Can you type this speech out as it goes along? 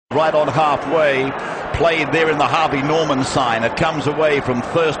Right on halfway, played there in the Harvey Norman sign. It comes away from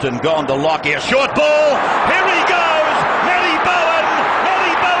Thurston, gone to Lockyer. Short ball, here he goes, Matty Bowen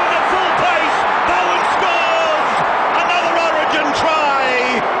at full pace, Bowen scores, another Origin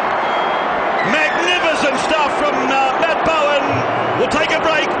try. Magnificent stuff from Matt Bowen. We'll take a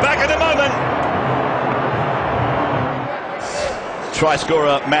break, back in a moment. Try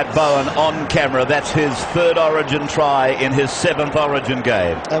scorer Matt Bowen on camera. That's his third Origin try in his 7th Origin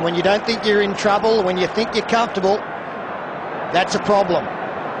game. And when you don't think you're in trouble, when you think you're comfortable, that's a problem.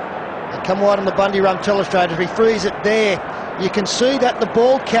 And come wide on the Bundy Rum telestrators, he frees it there. You can see that the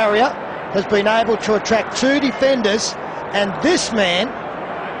ball carrier has been able to attract 2 defenders, and this man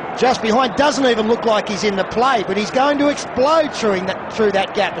just behind doesn't even look like he's in the play, but he's going to explode through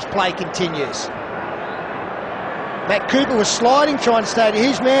that gap as play continues. Matt Cooper was sliding, trying to stay to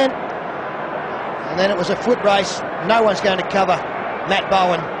his man, and then it was a foot race. No one's going to cover Matt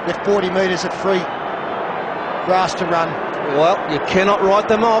Bowen with 40 metres of free grass to run. Well, you cannot write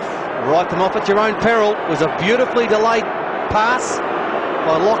them off. Write them off at your own peril. It was a beautifully delayed pass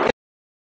by Lockyer.